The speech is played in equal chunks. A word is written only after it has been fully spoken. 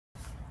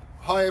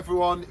Hi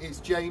everyone, it's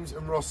James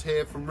and Ross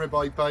here from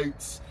Ribeye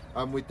Boats.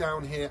 We're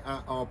down here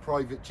at our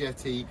Private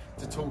Jetty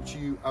to talk to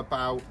you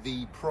about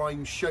the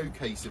Prime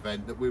Showcase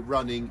event that we're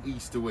running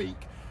Easter week.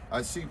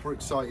 A super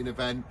exciting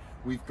event.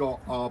 We've got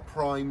our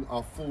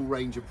full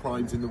range of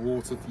primes in the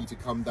water for you to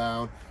come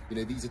down. You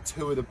know, these are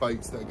two of the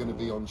boats that are going to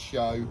be on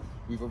show.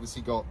 We've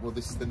obviously got, well,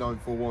 this is the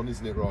 941,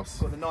 isn't it,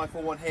 Ross? We've got the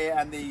 941 here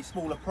and the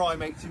smaller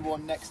Prime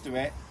 821 next to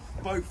it.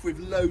 Both with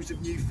loads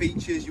of new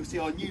features. You'll see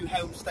our new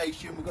helm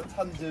station. We've got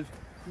tons of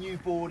new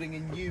boarding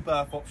and new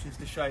berth options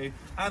to show you,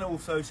 and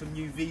also some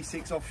new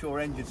V6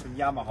 offshore engines from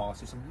Yamaha,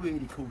 so some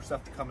really cool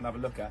stuff to come and have a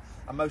look at.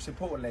 And most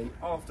importantly,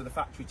 after the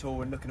factory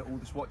tour and looking at all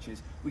the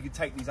swatches, we can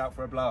take these out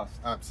for a blast.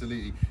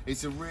 Absolutely,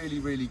 it's a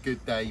really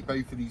good day.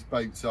 Both of these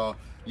boats are,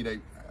 you know,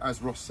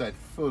 as Ross said,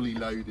 fully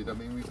loaded. I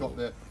mean, we've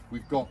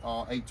got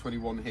our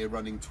 821 here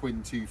running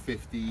twin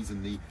 250s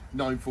and the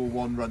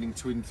 941 running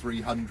twin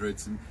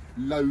 300s,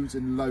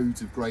 and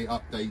loads of great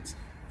updates.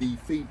 The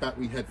feedback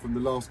we had from the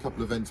last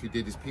couple of events we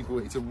did is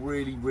it's a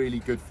really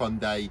good fun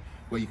day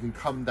where you can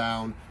come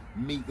down,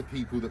 meet the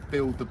people that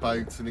build the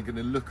boats and are going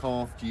to look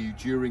after you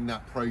during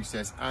that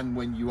process and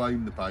when you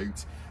own the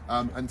boat,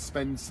 and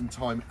spend some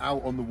time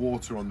out on the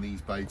water on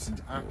these boats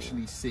and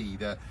actually see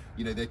that,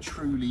 you know, there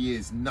truly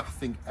is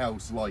nothing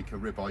else like a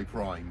Ribeye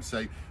Prime.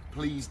 So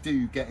please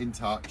do get in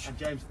touch. And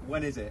James,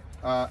 when is it?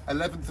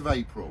 11th of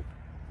April.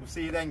 We'll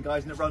see you then,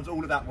 guys, and it runs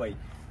all of that way.